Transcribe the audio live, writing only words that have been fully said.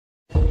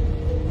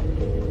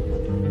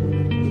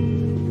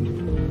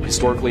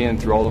Historically and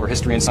through all of our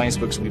history and science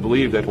books, we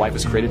believe that life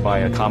was created by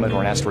a comet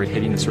or an asteroid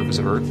hitting the surface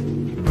of Earth.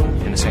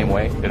 In the same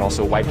way, it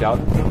also wiped out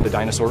the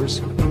dinosaurs.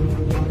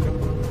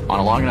 On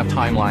a long enough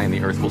timeline, the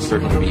Earth will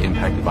certainly be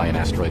impacted by an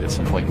asteroid at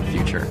some point in the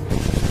future.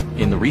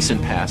 In the recent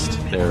past,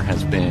 there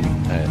has been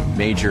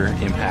major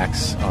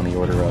impacts on the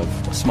order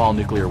of a small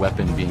nuclear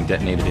weapon being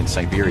detonated in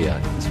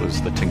Siberia. This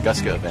was the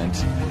Tunguska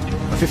event.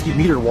 A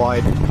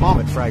 50-meter-wide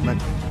comet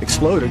fragment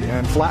exploded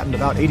and flattened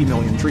about 80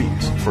 million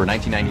trees. For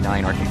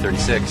 1999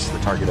 RQ-36, the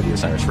target of the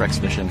OSIRIS-REx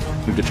mission,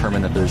 we've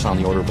determined that there's on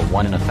the order of a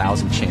 1 in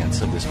 1,000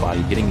 chance of this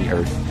body hitting the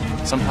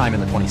Earth sometime in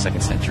the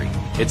 22nd century.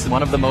 It's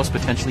one of the most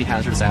potentially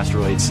hazardous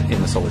asteroids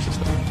in the solar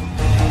system.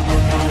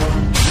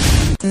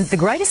 The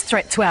greatest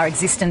threat to our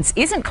existence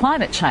isn't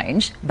climate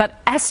change, but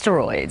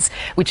asteroids,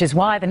 which is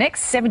why the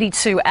next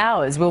 72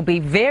 hours will be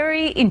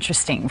very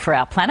interesting for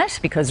our planet,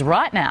 because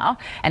right now,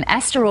 an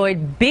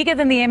asteroid bigger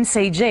than the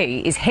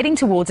MCG is heading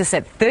towards us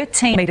at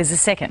 13 meters a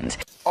second.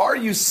 Are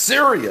you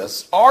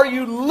serious? Are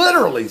you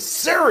literally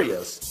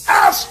serious?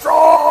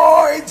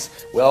 Asteroids!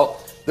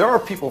 Well, there are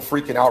people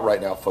freaking out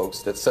right now,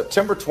 folks, that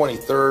September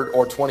 23rd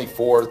or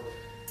 24th,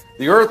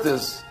 the Earth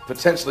is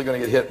potentially going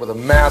to get hit with a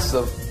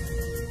massive,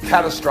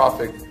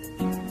 catastrophic,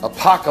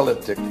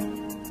 apocalyptic,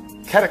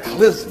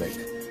 cataclysmic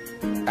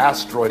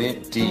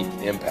asteroid deep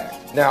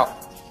impact. Now,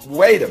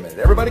 wait a minute.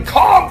 Everybody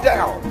calm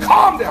down.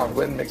 Calm down.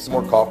 Go ahead and make some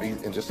more coffee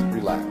and just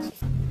relax.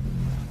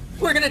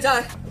 We're gonna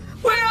die.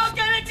 We're all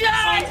gonna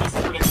die!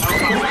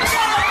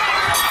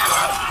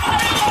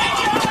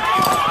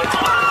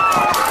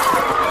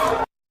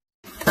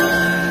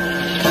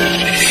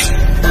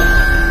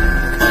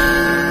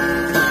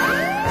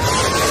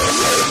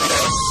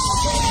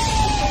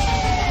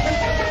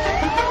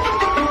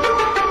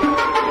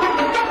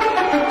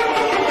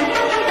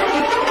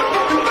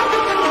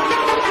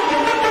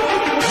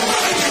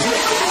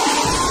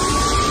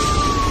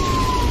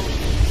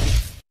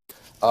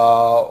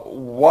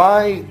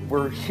 Why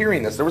we're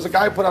hearing this. There was a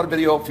guy who put out a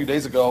video a few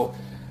days ago,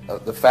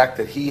 the fact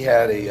that he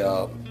had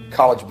a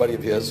college buddy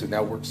of his who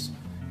now works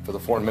for the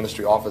Foreign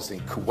Ministry office in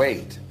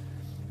Kuwait,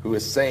 who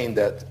is saying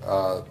that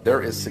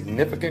there is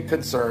significant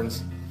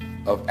concerns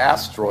of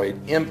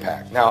asteroid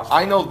impact. Now,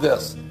 I know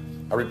this.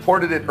 I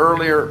reported it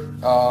earlier,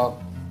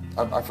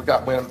 I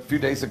forgot when, a few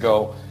days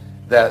ago,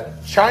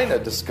 that China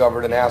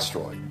discovered an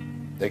asteroid.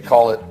 They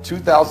call it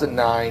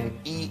 2009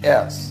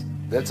 ES.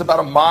 It's about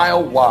a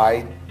mile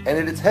wide, and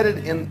it is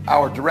headed in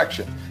our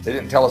direction. They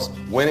didn't tell us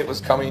when it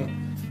was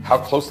coming, how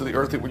close to the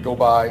Earth it would go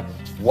by,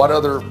 what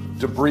other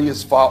debris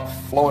is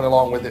flowing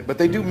along with it, but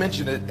they do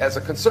mention it as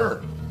a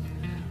concern.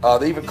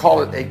 They even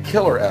call it a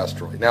killer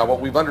asteroid. Now,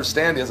 what we've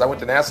understand is, I went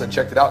to NASA and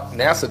checked it out.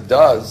 NASA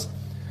does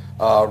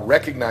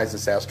recognize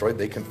this asteroid.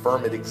 They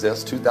confirm it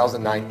exists,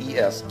 2009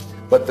 ES,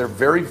 but they're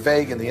very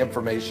vague in the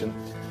information.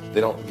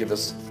 They don't give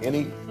us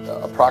any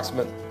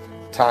approximate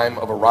time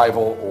of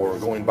arrival or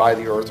going by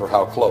the Earth or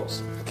how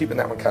close. I'm keeping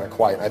that one kind of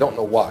quiet. I don't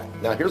know why.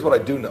 Now, here's what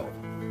I do know.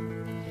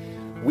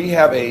 We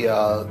have a,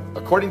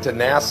 according to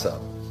NASA,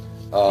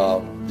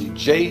 the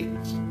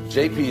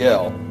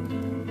JPL,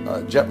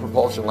 Jet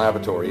Propulsion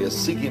Laboratory, is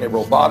seeking a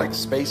robotic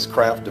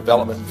spacecraft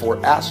development for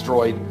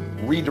asteroid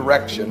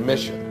redirection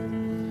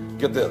mission.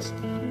 Get this.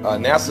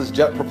 NASA's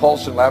Jet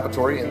Propulsion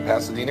Laboratory in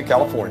Pasadena,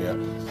 California,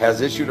 has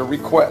issued a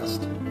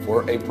request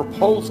for a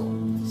proposal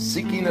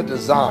seeking a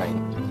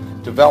design,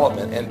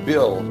 development, and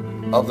build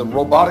of the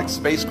robotic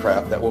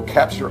spacecraft that will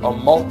capture a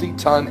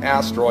multi-ton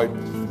asteroid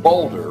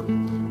boulder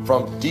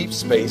from deep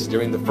space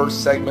during the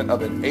first segment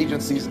of an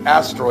agency's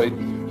asteroid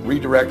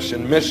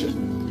redirection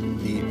mission.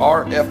 The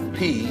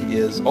RFP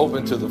is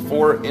open to the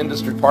 4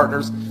 industry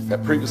partners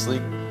that previously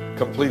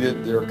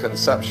completed their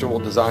conceptual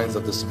designs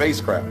of the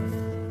spacecraft.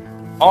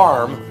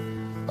 ARM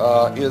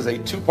is a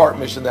 2-part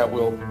mission that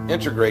will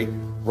integrate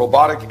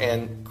robotic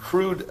and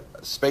crewed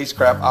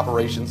spacecraft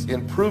operations,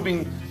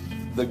 improving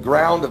the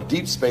ground of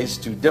deep space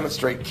to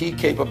demonstrate key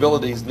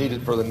capabilities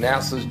needed for the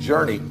NASA's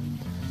journey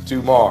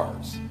to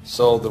Mars.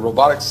 So the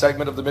robotics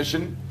segment of the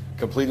mission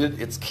completed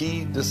its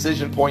key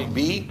decision point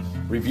B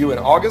review in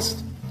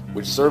August,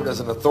 which served as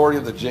an authority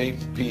of the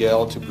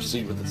JPL to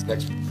proceed with its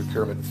next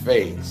procurement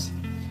phase.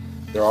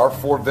 There are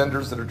 4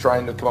 vendors that are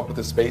trying to come up with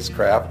a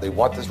spacecraft. They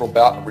want this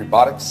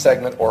robotic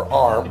segment, or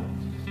ARM,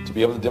 to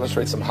be able to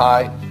demonstrate some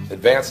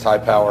advanced high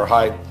power,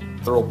 high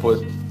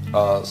throughput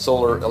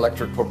solar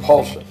electric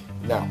propulsion.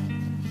 Now,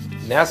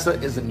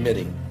 NASA is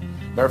admitting,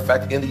 matter of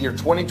fact, in the year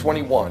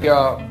 2021,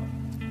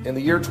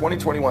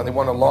 they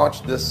want to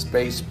launch this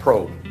space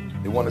probe.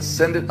 They want to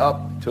send it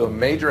up to a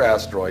major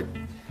asteroid,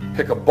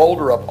 pick a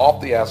boulder up off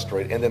the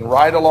asteroid, and then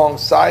ride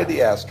alongside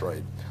the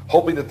asteroid,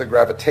 hoping that the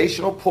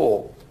gravitational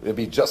pull will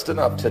be just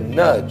enough to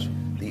nudge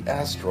the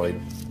asteroid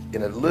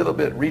in a little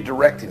bit,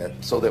 redirecting it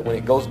so that when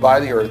it goes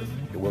by the Earth,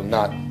 it will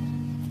not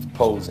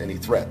pose any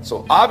threat.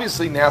 So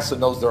obviously NASA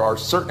knows there are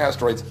certain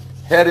asteroids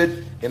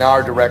headed in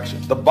our direction.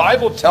 The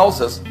Bible tells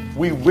us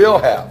we will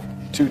have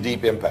 2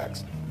 deep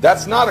impacts.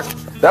 That's not a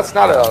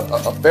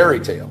fairy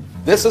tale.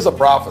 This is a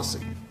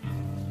prophecy.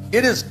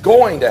 It is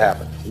going to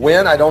happen.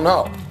 When, I don't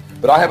know.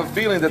 But I have a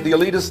feeling that the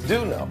elitists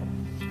do know.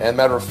 And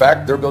matter of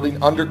fact, they're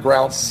building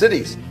underground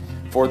cities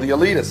for the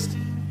elitists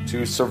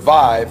to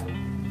survive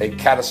a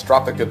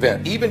catastrophic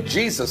event. Even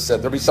Jesus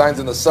said there'll be signs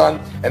in the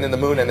sun and in the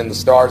moon and in the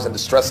stars, and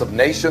distress of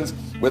nations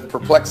with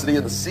perplexity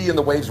in the sea and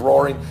the waves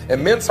roaring,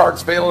 and men's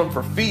hearts failing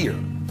for fear,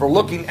 for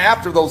looking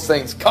after those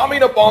things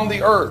coming upon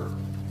the earth.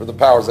 For the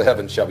powers of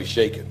heaven shall be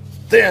shaken.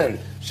 Then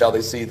shall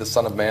they see the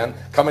Son of Man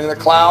coming in a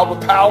cloud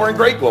with power and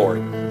great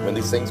glory. When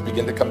these things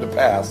begin to come to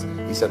pass,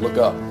 he said, look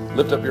up,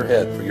 lift up your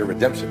head, for your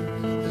redemption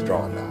is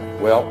drawing nigh.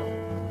 Well,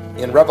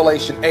 in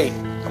Revelation 8,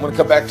 I'm going to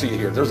come back to you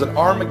here. There's an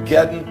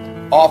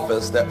Armageddon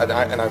office that, and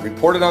I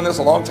reported on this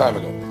a long time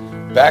ago.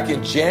 Back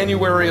in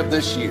January of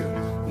this year,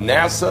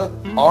 NASA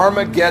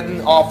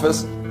Armageddon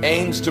office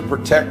aims to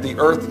protect the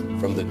Earth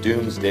from the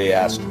doomsday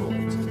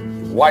asteroids.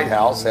 The White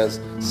House has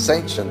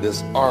sanctioned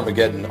this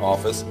Armageddon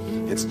office.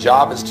 Its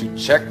job is to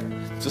check,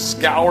 to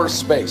scour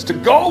space, to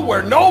go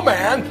where no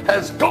man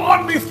has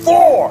gone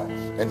before,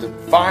 and to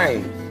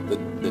find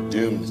the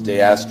doomsday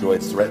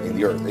asteroids threatening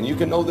the Earth. And you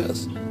can know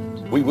this,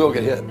 we will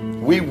get hit.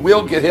 We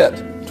will get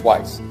hit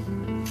twice.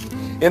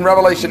 In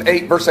Revelation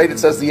 8, verse 8, it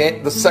says,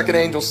 the second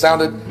angel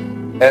sounded,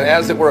 and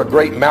as it were a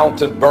great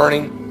mountain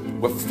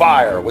burning with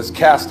fire was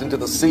cast into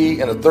the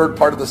sea, and a third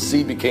part of the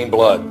sea became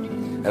blood.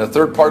 And a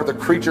third part of the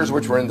creatures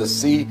which were in the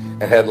sea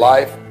and had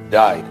life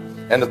died.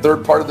 And the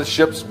third part of the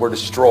ships were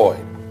destroyed.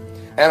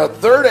 And a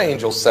third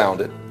angel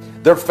sounded.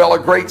 There fell a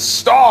great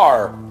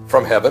star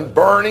from heaven,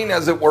 burning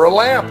as it were a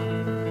lamp.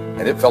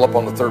 And it fell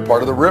upon the third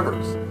part of the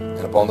rivers, and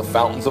upon the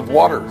fountains of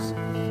waters.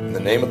 And the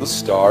name of the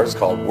star is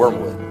called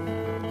Wormwood.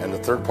 And the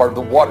third part of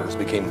the waters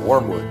became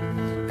wormwood.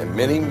 And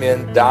many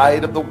men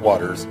died of the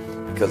waters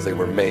because they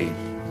were made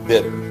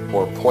bitter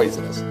or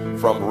poisonous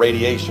from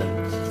radiation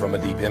from a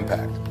deep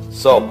impact.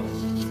 So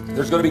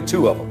there's going to be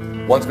two of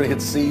them. One's going to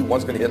hit sea,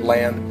 one's going to hit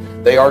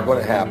land. They are going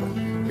to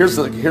happen. Here's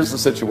the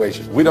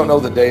situation. We don't know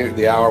the day,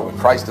 the hour when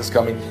Christ is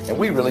coming, and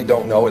we really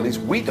don't know, at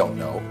least we don't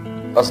know,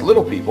 us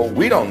little people,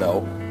 we don't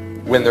know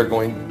when they're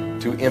going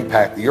to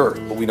impact the earth,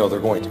 but we know they're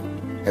going to.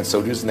 And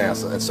so does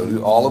NASA, and so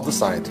do all of the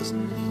scientists.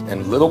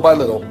 And little by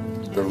little,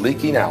 they're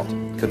leaking out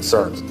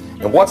concerns.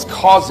 And what's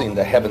causing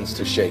the heavens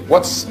to shake?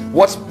 What's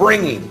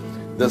bringing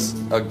this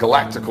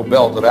galactical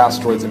belt of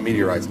asteroids and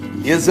meteorites?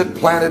 Is it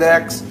Planet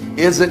X?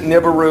 Is it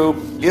Nibiru?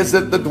 Is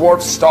it the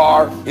dwarf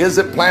star? Is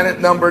it planet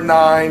number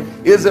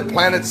 9? Is it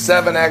planet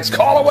 7X?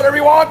 Call it whatever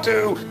you want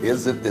to.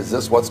 Is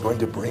this what's going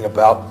to bring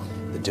about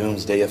the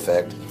doomsday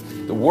effect?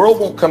 The world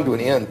won't come to an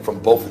end from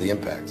both of the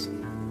impacts,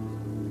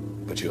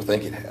 but you'll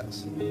think it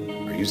has.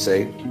 Are you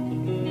saved?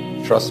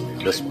 Trust me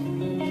on this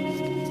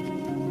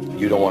one.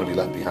 You don't want to be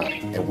left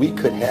behind. And we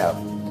could have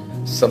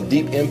some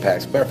deep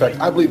impacts. Matter of fact,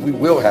 I believe we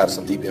will have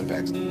some deep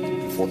impacts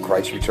before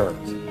Christ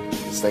returns.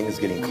 This thing is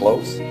getting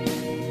close.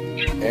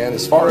 And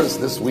as far as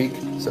this week,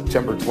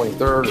 September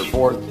 23rd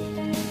or 4th,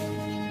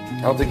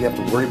 I don't think you have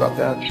to worry about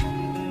that.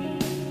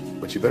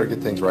 But you better get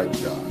things right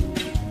with God.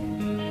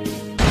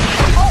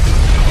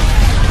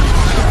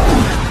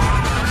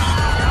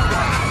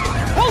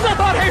 Hold that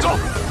thought, Hazel!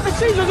 It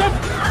seems as if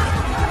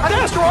an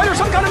asteroid or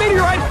some kind of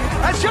meteorite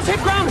has just hit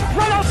ground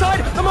right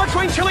outside the Mark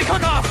Twain chili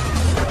cook-off.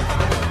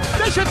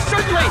 This should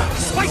certainly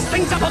spice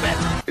things up a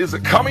bit. Is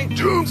it coming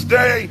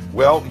doomsday?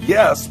 Well,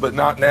 yes, but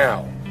not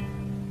now.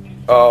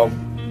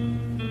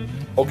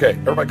 Okay,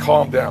 everybody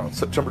calm down.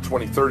 September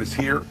 23rd is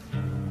here.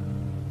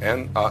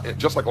 And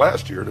just like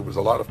last year, there was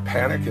a lot of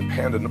panic and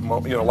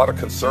pandemonium, a lot of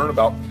concern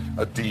about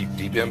a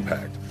deep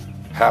impact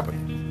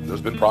happening.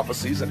 There's been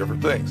prophecies and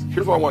different things.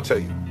 Here's what I want to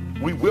tell you.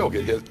 We will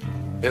get hit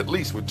at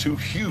least with 2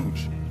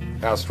 huge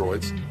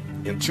asteroids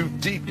in 2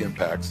 deep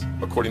impacts,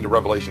 according to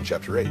Revelation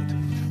chapter 8.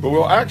 But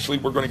we're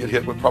going to get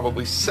hit with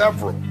probably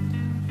several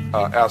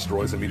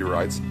asteroids and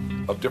meteorites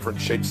of different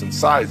shapes and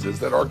sizes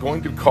that are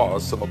going to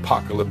cause some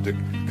apocalyptic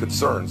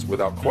concerns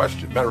without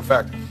question. Matter of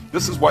fact,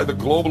 this is why the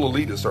global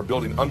elitists are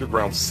building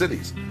underground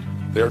cities.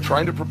 They are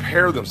trying to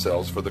prepare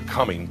themselves for the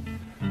coming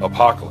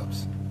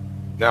apocalypse.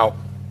 Now,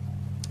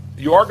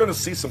 you are going to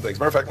see some things.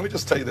 Matter of fact, let me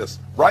just tell you this.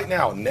 Right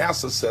now,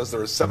 NASA says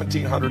there are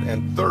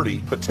 1,730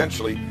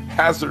 potentially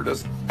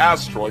hazardous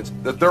asteroids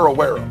that they're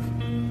aware of.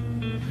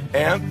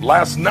 And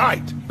last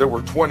night, there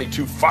were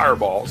 22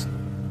 fireballs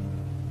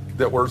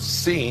that were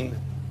seen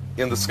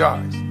in the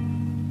skies.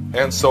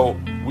 And so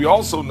we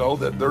also know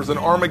that there's an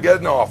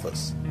Armageddon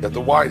office at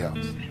the White House.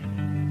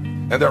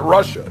 And that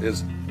Russia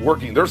is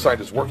working, their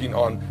scientists working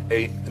on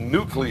a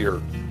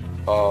nuclear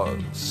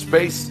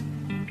space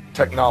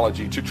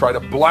technology to try to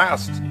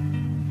blast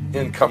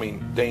incoming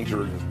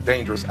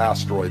dangerous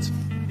asteroids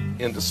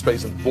into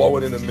space and blow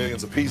it into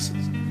millions of pieces.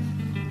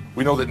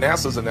 We know that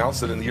NASA's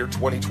announced that in the year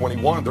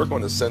 2021 they're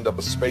going to send up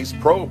a space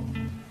probe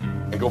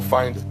and go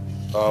find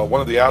one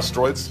of the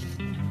asteroids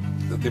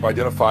that they've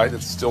identified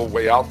that's still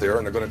way out there,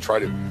 and they're going to try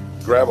to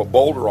grab a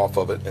boulder off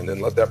of it and then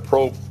let that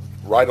probe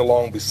ride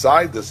along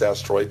beside this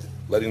asteroid,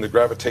 letting the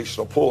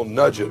gravitational pull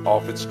nudge it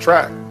off its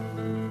track.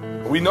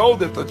 We know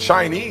that the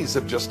Chinese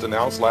have just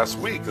announced last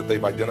week that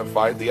they've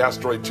identified the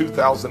asteroid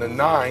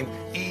 2009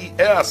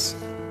 ES,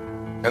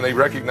 and they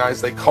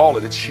recognize, they call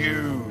it, it's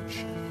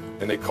huge.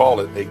 and they call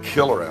it a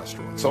killer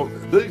asteroid. So,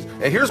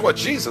 and here's what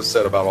Jesus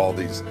said about all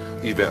these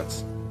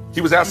events.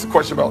 He was asked the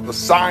question about the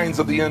signs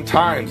of the end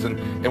times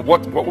and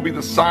what will be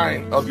the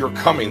sign of your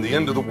coming, the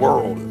end of the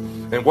world,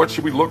 and what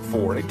should we look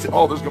for? And there's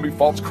going to be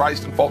false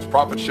Christ and false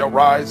prophets shall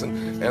rise,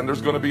 and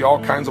there's going to be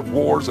all kinds of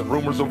wars and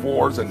rumors of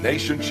wars, and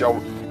nation shall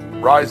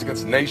rise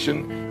against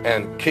nation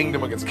and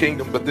kingdom against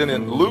kingdom. But then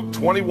in Luke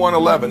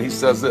 21:11, he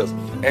says this,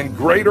 and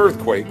great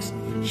earthquakes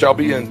shall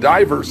be in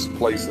diverse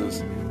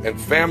places, and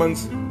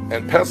famines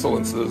and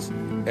pestilences,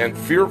 and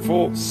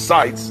fearful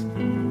sights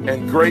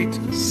and great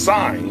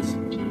signs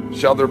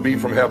shall there be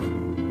from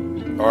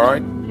heaven. All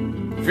right?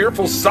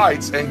 Fearful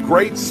sights and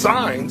great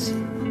signs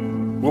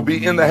will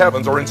be in the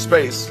heavens or in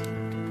space,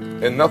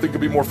 and nothing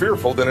could be more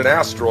fearful than an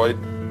asteroid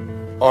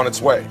on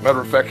its way. Matter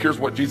of fact, here's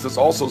what Jesus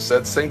also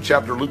said, same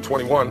chapter, Luke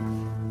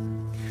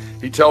 21.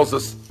 He tells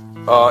us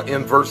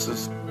in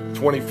verses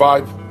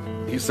 25,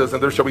 he says,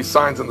 and there shall be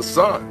signs in the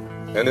sun,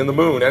 and in the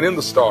moon, and in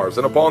the stars,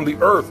 and upon the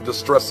earth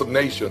distress of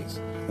nations,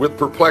 with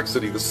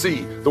perplexity, the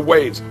sea, the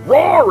waves,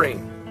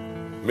 roaring,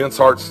 men's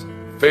hearts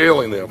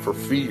failing them for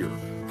fear,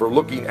 for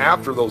looking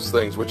after those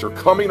things which are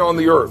coming on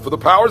the earth. For the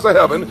powers of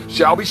heaven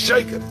shall be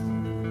shaken.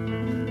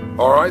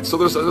 All right, so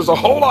there's a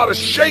whole lot of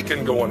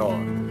shaking going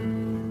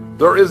on.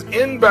 There is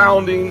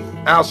inbounding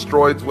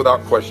asteroids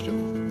without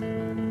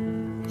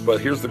question. But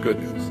here's the good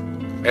news.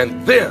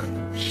 And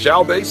then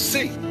shall they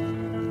see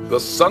the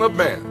Son of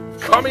Man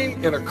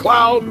coming in a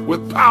cloud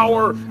with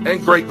power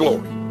and great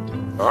glory.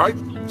 All right?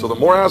 So the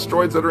more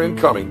asteroids that are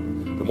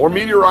incoming, the more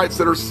meteorites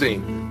that are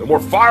seen, the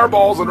more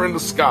fireballs that are in the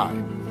sky,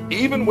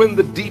 even when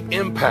the deep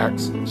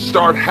impacts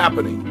start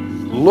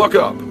happening, look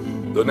up.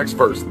 The next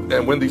verse.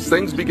 And when these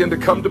things begin to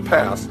come to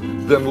pass,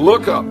 then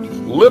look up,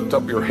 lift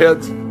up your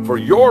heads, for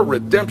your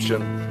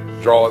redemption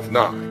draweth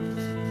nigh.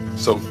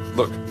 So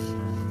look,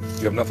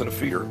 you have nothing to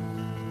fear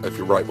if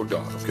you're right with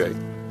God, okay?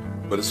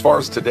 But as far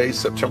as today's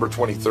September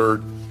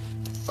 23rd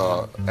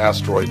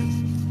asteroid,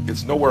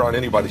 it's nowhere on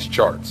anybody's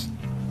charts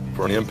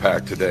for an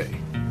impact today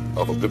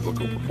of a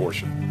biblical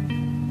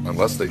proportion,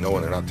 unless they know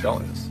and they're not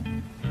telling us.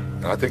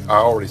 And I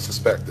already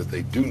suspect that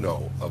they do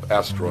know of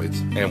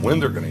asteroids and when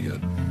they're going to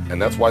hit. And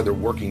that's why they're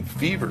working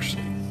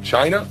feverishly.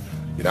 China,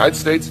 United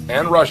States,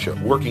 and Russia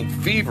working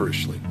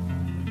feverishly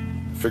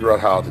to figure out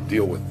how to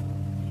deal with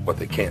what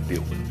they can't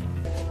deal with.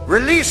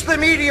 Release the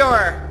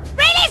meteor!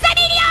 Release the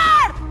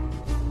meteor!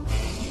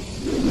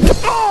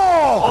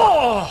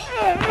 Oh,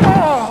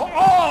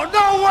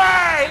 no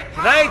way!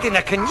 Right in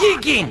a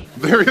Kanyigin!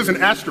 There is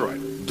an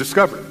asteroid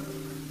discovered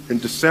in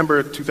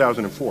December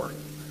 2004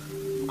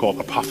 called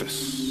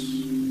Apophis,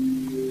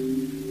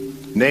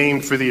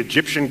 named for the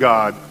Egyptian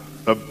god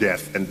of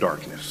death and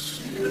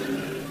darkness.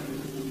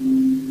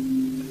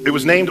 It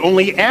was named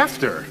only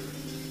after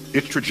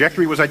its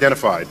trajectory was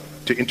identified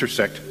to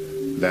intersect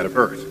that of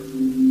Earth.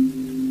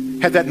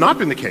 Had that not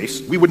been the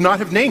case, we would not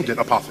have named it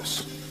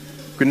Apophis.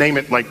 We could name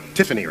it like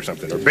Tiffany or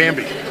something, or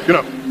Bambi. You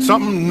know,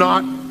 something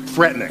not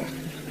threatening.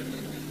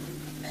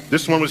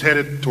 This one was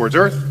headed towards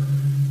Earth,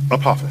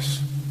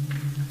 Apophis.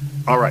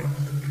 All right.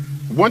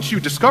 Once you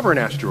discover an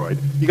asteroid,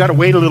 you got to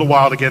wait a little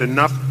while to get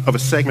enough of a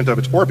segment of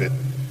its orbit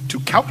to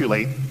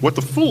calculate what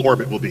the full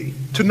orbit will be,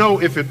 to know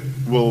if it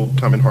will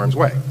come in harm's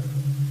way.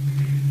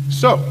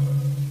 So,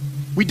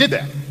 we did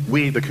that.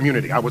 We, the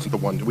community. I wasn't the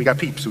one. We got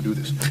peeps who do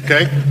this,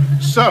 okay?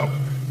 So,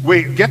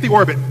 we get the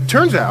orbit.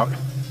 Turns out,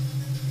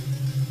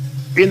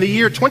 in the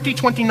year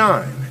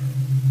 2029,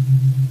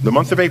 the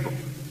month of April,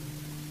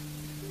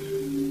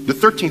 the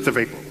 13th of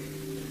April,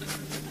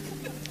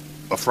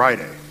 a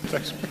Friday,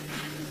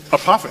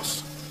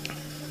 Apophis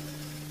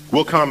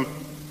will come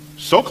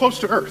so close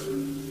to Earth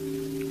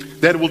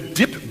that it will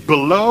dip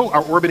below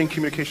our orbiting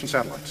communication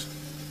satellites.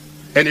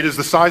 And it is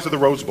the size of the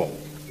Rose Bowl.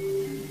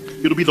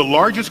 It'll be the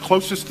largest,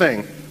 closest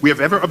thing we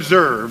have ever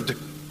observed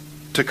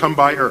to come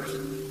by Earth.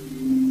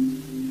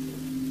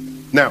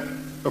 Now,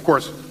 of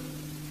course,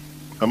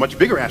 a much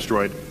bigger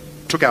asteroid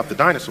took out the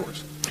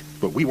dinosaurs,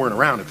 but we weren't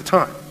around at the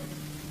time.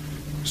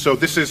 So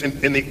this is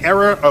in the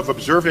era of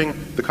observing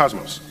the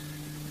cosmos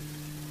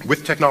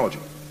with technology.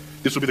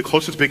 This will be the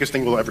closest, biggest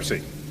thing we'll ever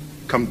see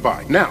come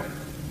by. Now,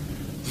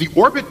 the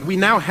orbit we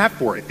now have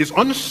for it is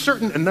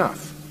uncertain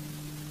enough,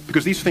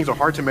 because these things are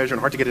hard to measure and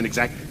hard to get an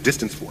exact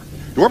distance for.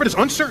 The orbit is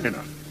uncertain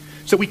enough,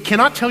 so we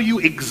cannot tell you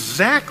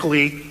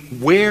exactly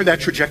where that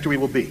trajectory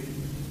will be.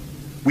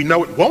 We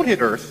know it won't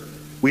hit Earth.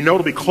 We know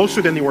it'll be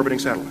closer than the orbiting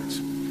satellites.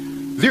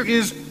 There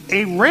is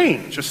a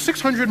range, a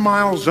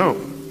 600-mile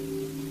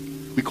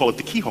zone. We call it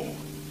the keyhole.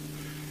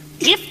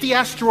 If the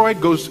asteroid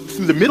goes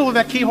through the middle of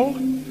that keyhole,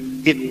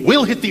 it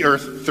will hit the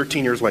Earth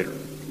 13 years later.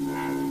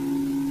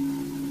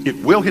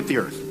 It will hit the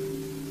Earth.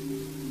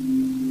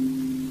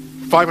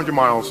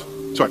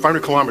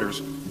 500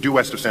 kilometers due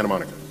west of Santa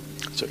Monica.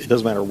 So it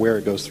doesn't matter where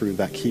it goes through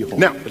that keyhole.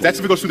 Now, that's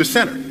if it goes through the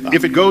center.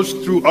 If it goes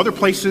through other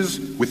places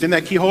within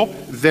that keyhole,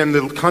 then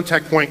the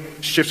contact point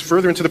shifts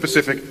further into the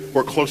Pacific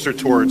or closer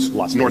towards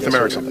North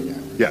America. Or yeah.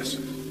 Yes.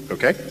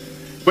 Okay?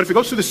 But if it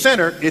goes through the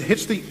center, it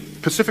hits the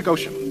Pacific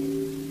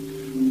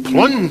Ocean,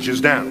 plunges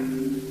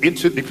down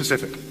into the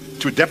Pacific,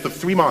 to a depth of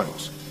 3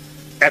 miles,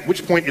 at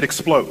which point it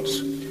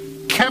explodes,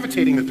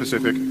 cavitating the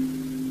Pacific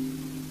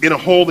in a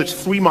hole that's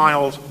 3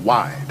 miles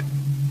wide,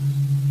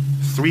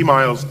 3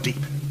 miles deep.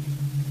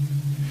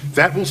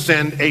 That will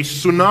send a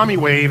tsunami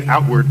wave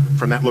outward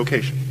from that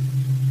location.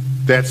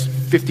 That's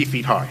 50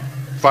 feet high,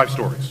 5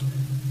 stories.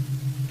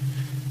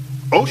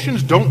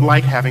 Oceans don't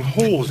like having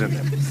holes in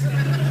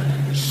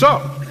them.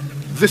 So,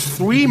 this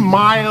 3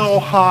 mile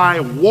high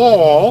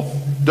wall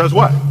does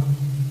what?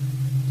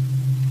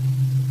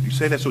 You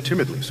say that so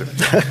timidly, sir.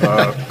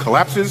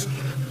 Collapses.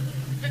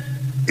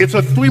 It's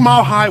a 3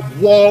 mile high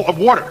wall of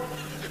water.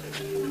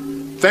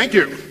 Thank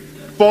you.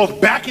 Falls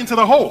back into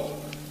the hole,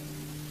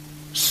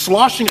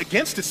 sloshing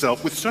against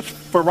itself with such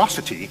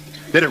ferocity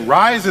that it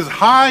rises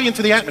high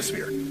into the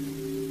atmosphere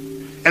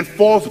and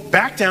falls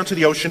back down to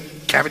the ocean,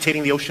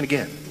 cavitating the ocean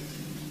again.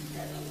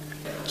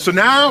 So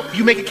now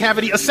you make a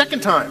cavity a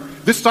second time.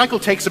 This cycle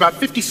takes about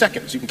 50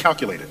 seconds. You can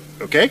calculate it,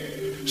 okay?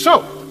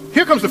 So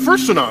here comes the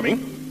first tsunami,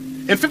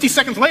 and 50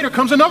 seconds later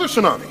comes another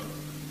tsunami.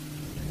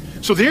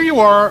 So there you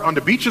are on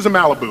the beaches of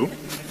Malibu.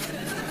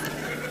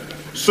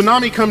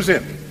 Tsunami comes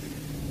in.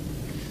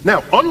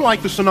 Now,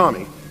 unlike the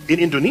tsunami in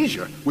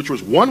Indonesia, which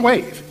was one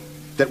wave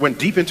that went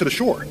deep into the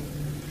shore,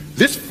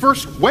 this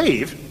first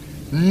wave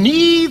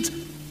needs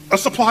a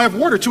supply of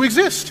water to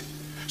exist,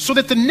 so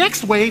that the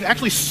next wave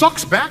actually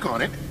sucks back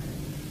on it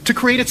to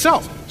create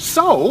itself.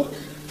 So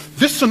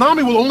this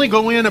tsunami will only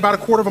go in about a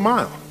quarter of a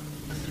mile.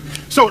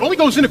 So it only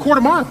goes in a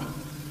quarter mile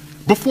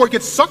before it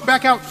gets sucked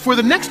back out for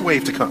the next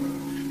wave to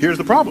come. Here's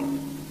the problem.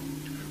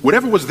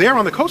 Whatever was there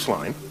on the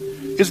coastline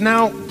is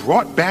now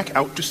brought back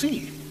out to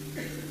sea.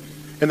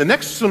 And the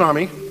next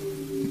tsunami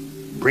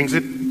brings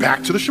it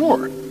back to the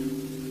shore.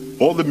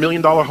 All the $1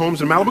 million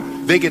homes in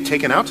Malibu, they get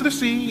taken out to the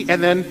sea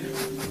and then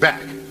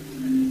back.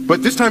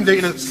 But this time they're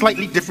in a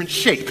slightly different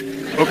shape,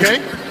 okay?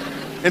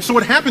 And so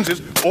what happens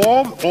is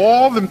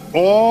all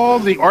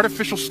the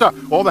artificial stuff,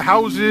 all the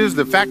houses,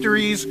 the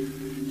factories,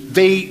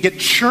 they get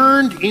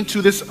churned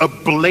into this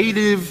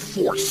ablative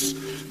force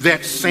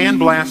that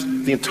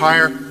sandblasts the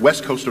entire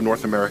west coast of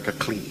North America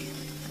clean.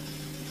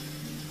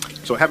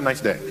 So have a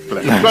nice day for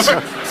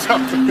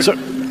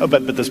that.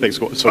 But this begs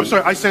question. I'm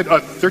sorry, I said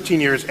 13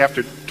 years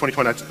after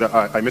 2020,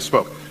 I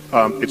misspoke.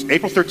 It's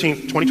April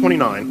 13th,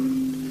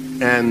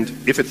 2029, and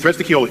if it threads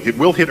the keel, it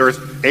will hit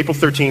Earth April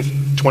 13th,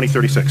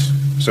 2036.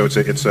 So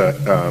it's a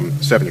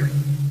 7 year.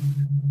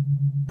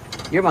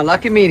 You're my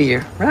lucky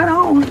meteor. Right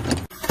on.